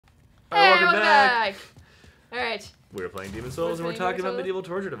welcome back. All right. We're playing Demon Souls, and we're talking about medieval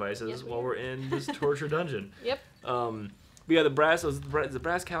torture devices while we're in this torture dungeon. Yep. We got the brass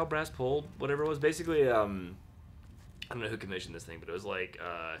cow, brass pole, whatever it was. Basically, I don't know who commissioned this thing, but it was like,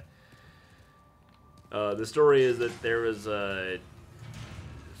 the story is that there was,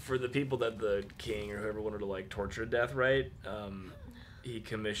 for the people that the king or whoever wanted to, like, torture to death, right? He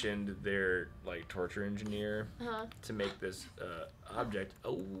commissioned their, like, torture engineer to make this object.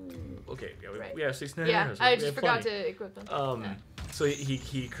 Oh, okay. Yeah, we have 69 arrows. I just forgot to equip them. So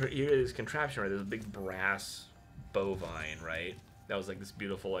he created this contraption, right? There's a big brass bovine, right? That was like this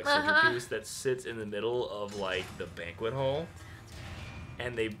beautiful like centerpiece that sits in the middle of like the banquet hall,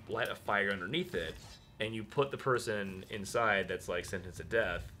 and they light a fire underneath it, and you put the person inside that's like sentenced to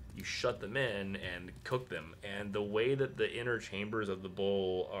death. You shut them in and cook them, and the way that the inner chambers of the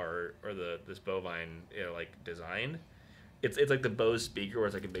bowl are, or this bovine, like designed, it's like the Bose speaker where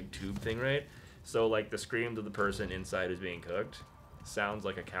it's like a big tube thing, right? So like the screams of the person inside who's being cooked sounds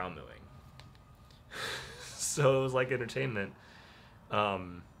like a cow mooing. So it was like entertainment,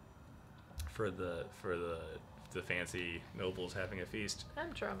 for the fancy nobles having a feast.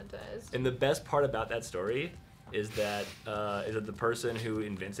 I'm traumatized. And the best part about that story is that the person who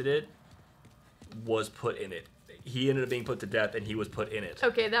invented it was put in it. He ended up being put to death, and he was put in it.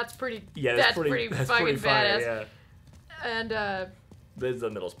 Okay, that's pretty. Yeah, that's pretty fucking fire, badass. yeah. And this is the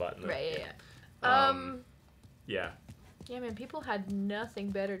middle spot. In the, right. Yeah. Yeah, man. People had nothing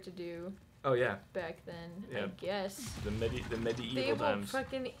better to do. Oh yeah. Back then, yeah. I guess. The medieval times.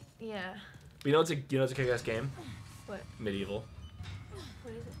 Fucking yeah. But you know it's a kick-ass game. What? Medieval.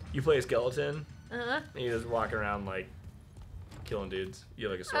 What is it? You play a skeleton. And you're just walking around like killing dudes. You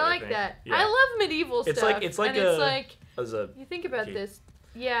have like a sword. I like that. Yeah. I love medieval stuff. It's like you think about this.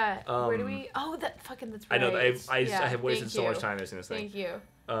 Yeah. Where do we? Oh, that's right. I know. I have wasted so much time missing this thing. Thank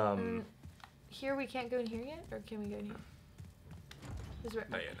you. Here we can't go in here yet, or can we go in here? This is right.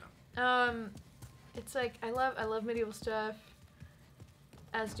 Not yet, no. It's like I love medieval stuff,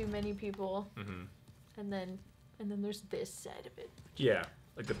 as do many people. And then there's this side of it. Yeah.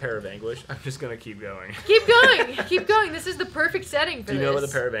 Like the Pair of Anguish. I'm just gonna keep going. Keep going! Keep going! This is the perfect setting for this. Do you know about the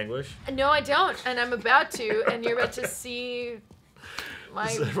Pair of Anguish? No, I don't, and I'm about to, and you're about to see my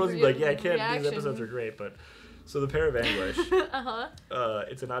so everyone's like, yeah, I can't. reaction. These episodes are great, but so the Pair of Anguish.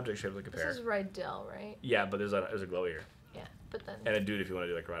 It's an object shaped like a pear. This is Rydell, right? Yeah, but there's a glow ear. Yeah, but then. And a dude if you want to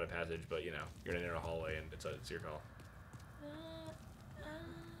do like a rite of passage, but you know you're in a narrow hallway and it's your call.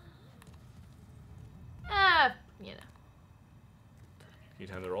 You know. You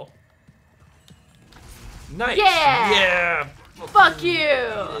time the roll? Nice! Yeah! Yeah! Fuck you!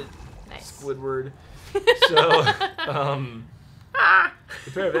 Nice. Squidward. So,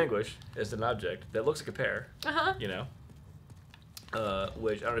 the Pair of Anguish is an object that looks like a pear. You know?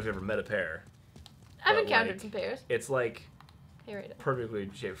 Which, I don't know if you've ever met a pear. I've encountered some pears. It's like perfectly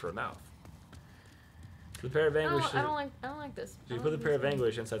shaped for a mouth. The Pair of Anguish... I don't like this. So you put the Pair of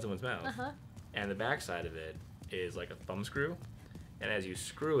Anguish inside someone's mouth. And the back side of it is like a thumb screw. And as you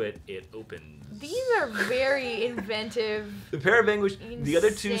screw it, it opens. These are very inventive. The Pair of Anguish. The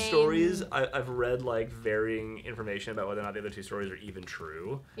other two stories, I've read like varying information about whether or not the other two stories are even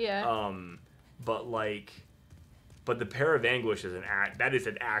true. Yeah. But the Pair of Anguish is that is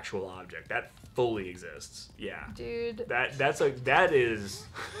an actual object that fully exists. Yeah. Dude. That is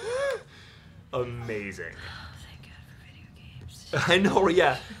amazing. I know,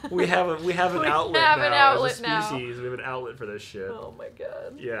 yeah. We have an outlet now. As a species, we have an outlet for this shit. Oh my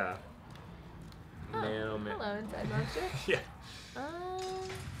god. Yeah. Man, oh man. Hello, inside monster. Yeah.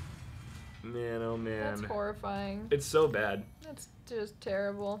 Man, oh man. That's horrifying. It's so bad. That's just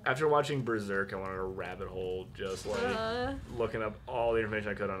terrible. After watching Berserk, I went on a rabbit hole, just like looking up all the information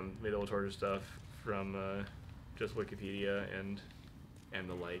I could on medieval torture stuff from just Wikipedia and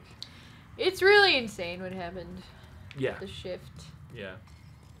the like. It's really insane what happened. Yeah. The shift. Yeah.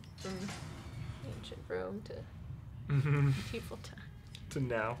 From ancient Rome to medieval time. To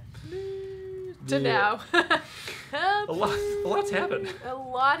now. To now. A lot's happened. A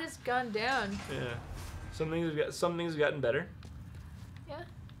lot has gone down. Yeah. Some things have gotten better. Yeah.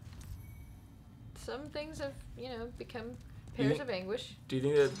 Some things have, become pairs of anguish. Do you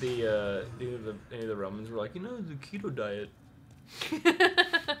think that any of the Romans were like, the keto diet?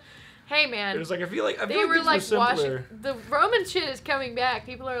 Hey man, it was like I feel like washing. The Roman shit is coming back.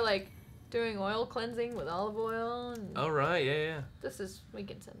 People are like doing oil cleansing with olive oil. And oh right, yeah. We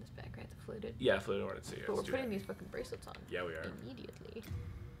can send this back, right? The fluted. Yeah, fluted ordered to. But we're putting these fucking bracelets on. Yeah, we are. Immediately.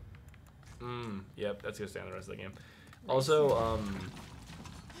 Yep, that's gonna stay on the rest of the game. Nice. Also,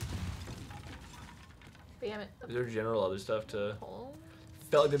 damn it. is there general other stuff to?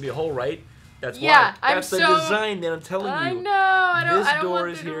 felt like there'd be a hole, right? That's yeah, why. That's the design, man. I'm telling you. I know. I don't. This I don't door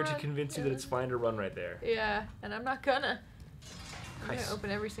want is here to convince you that it's fine to run right there. Yeah, and I'm not gonna. I'm Nice. gonna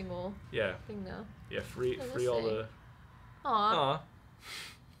open every single thing though. Yeah, free all the. Aw.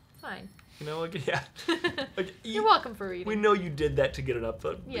 Fine. You know, like yeah. Like, You're welcome for reading. We know you did that to get it up,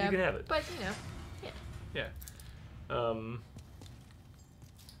 but you can have it. But you know, yeah.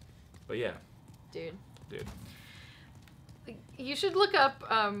 But yeah. Dude. Dude. You should look up,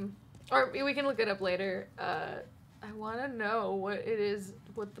 or we can look it up later. I want to know what it is,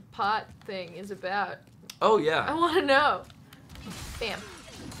 what the pot thing is about. Oh yeah. I want to know. Bam.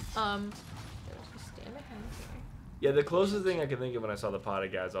 Just stand behind here. Yeah, the closest thing I could think of when I saw the pot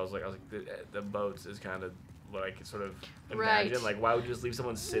of guys, I was like, the boats is kind of what I could sort of imagine. Right. Like, why would you just leave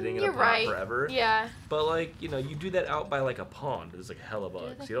someone sitting in a pot right. forever? Yeah. But like, you know, you do that out by like a pond. There's like hella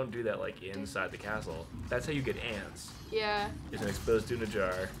bugs. You don't do that like inside the castle. That's how you get ants. Yeah. Is an exposed tuna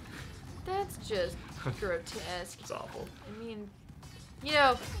jar. That's just grotesque. It's awful. I mean, you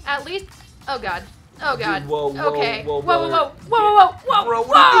know, at least. Oh God. Oh God. Dude, whoa, okay. whoa, Whoa. Bro,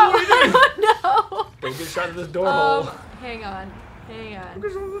 what are you doing? No. Don't get shot in this door hole. Hang on. I'm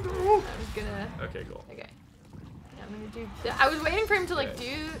just gonna. Okay, cool. Okay. I'm gonna do. I was waiting for him to like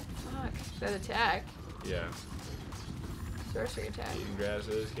do. Fuck that attack. Yeah. Sorcery attack. Eating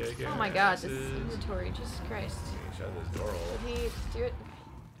grasses, kicking Oh my God, this grasses. inventory. Jesus Christ. Shut this door hole. Did he do it?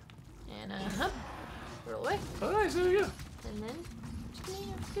 And roll away. Oh, nice. There we go. And then,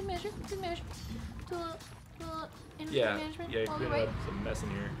 good measure. Yeah. Management Yeah. all the Clean way. up some mess in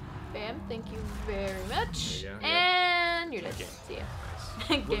here. Bam. Thank you very much. There you go. And you're dead. Okay. See ya.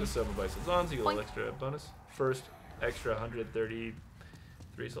 Put Game. the silver bracelets on, so you get a little Boink. extra bonus. First, extra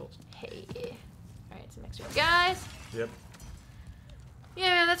 133 souls. Hey. All right, some extra guys. Yep.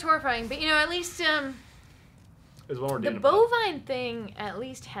 Yeah, that's horrifying. But you know, at least There's one more the doing about it. bovine thing at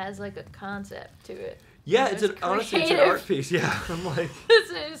least has like a concept to it. Yeah, You know, it's honestly it's an creative. art piece. Yeah, I'm like. It's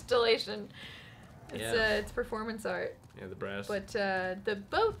an installation. It's Yeah. it's performance art. Yeah, the brass. But the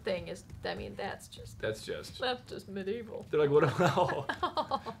boat thing is, I mean, that's just medieval. They're like, what if? They're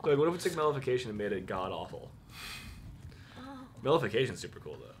like, what if we took Mellification and made it god awful? Mellification's super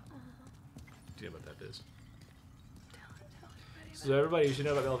cool though. Do you know what that is? So everybody, you should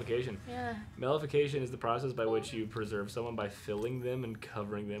know about Mellification. Yeah. Mellification is the process by which you preserve someone by filling them and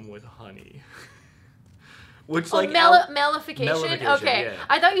covering them with honey. Which like mellification? Mellification, Okay. yeah.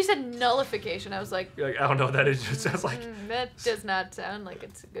 I thought you said nullification. I was like, you're like, I don't know what that is. It just sounds like that does not sound like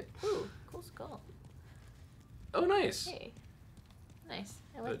it's a good. Ooh, cool skull. oh nice. Hey, nice.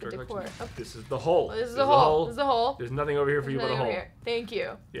 I like the decor. Oh. This is the hole. This is a hole. This is a hole. There's nothing over here for you but a hole. Here. Thank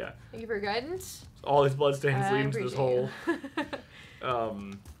you. Yeah. Thank you for your guidance. All these bloodstains I lead into this appreciate hole. you.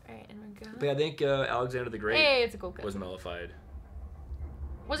 Um, Alright, and we're going. but yeah, I think Alexander the Great Hey, it's a cool guy. was mellified,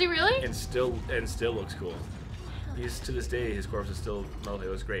 Was he really? and still looks cool. He's to this day, his corpse is still mellified. It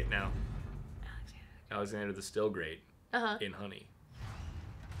was great now. Alexander the Still Great in honey.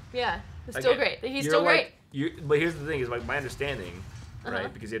 Yeah, it's still Again, great. He's you're still like, great. But here's the thing: is like my understanding,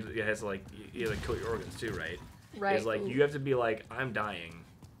 right? Because it has to like coat your organs too, right? Right. Is like you have to be like, I'm dying.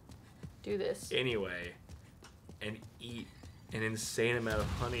 Do this. Anyway, and eat an insane amount of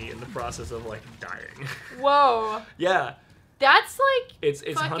honey in the process of like dying. Whoa. Yeah. That's like It's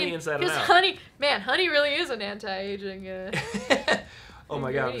honey inside and out. Honey really is an anti-aging. Oh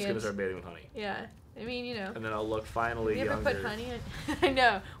my god, I'm just gonna ingredients. start bathing with honey. Yeah, I mean, you know. And then I'll look finally You ever younger. put honey in? I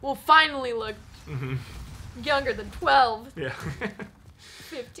know. We'll finally look younger than 12, Yeah.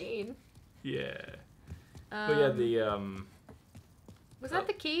 15. Yeah. But yeah, the Was that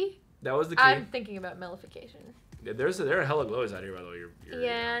the key? that was the key. I'm thinking about mellification. Yeah, there are hella glows out here, by the way.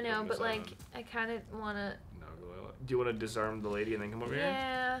 Yeah, I know, but like, I kind of want to. No, do you want to disarm the lady and then come over here?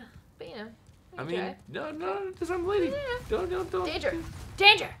 Yeah, but you know. I mean, no, disarm the lady. Yeah. Don't.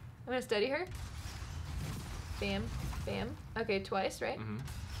 Danger! I'm gonna study her. Bam, bam. Okay, twice, right? Mm-hmm.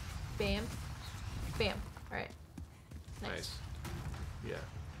 Bam, bam. All right. Nice. Yeah.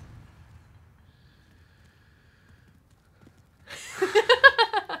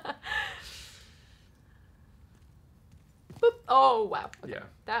 Boop. Oh wow. Okay. Yeah.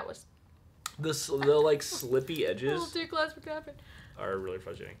 That was The like slippy a edges little too close for comfort. are really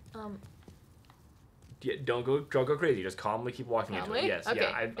frustrating. Yeah, don't go crazy. Just calmly keep walking into it. Calmly? Yes. Okay,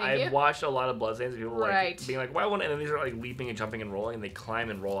 Yeah. thank I've you. watched a lot of bloodstains of people like Right. being like, why won't? And then these are like leaping and jumping and rolling, and they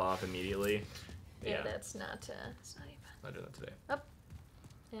climb and roll off immediately. Yeah, that's not. It's not even. Not doing that today.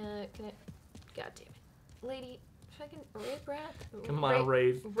 Can it? God damn it, lady. Fucking Wraith Rap. Come on,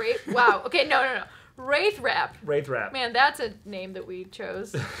 Wraith. Wraith. Wow. Okay. No. Wraith Rap. Wraith Rap. Man, that's a name that we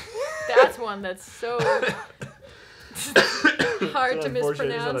chose. That's one that's so. Hard to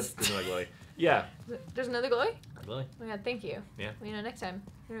mispronounce. There's another glowy. Yeah. There's another glowy? Glowy. Oh my god, thank you. Yeah. Well, next time,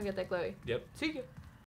 you're gonna get that glowy. Yep. See you.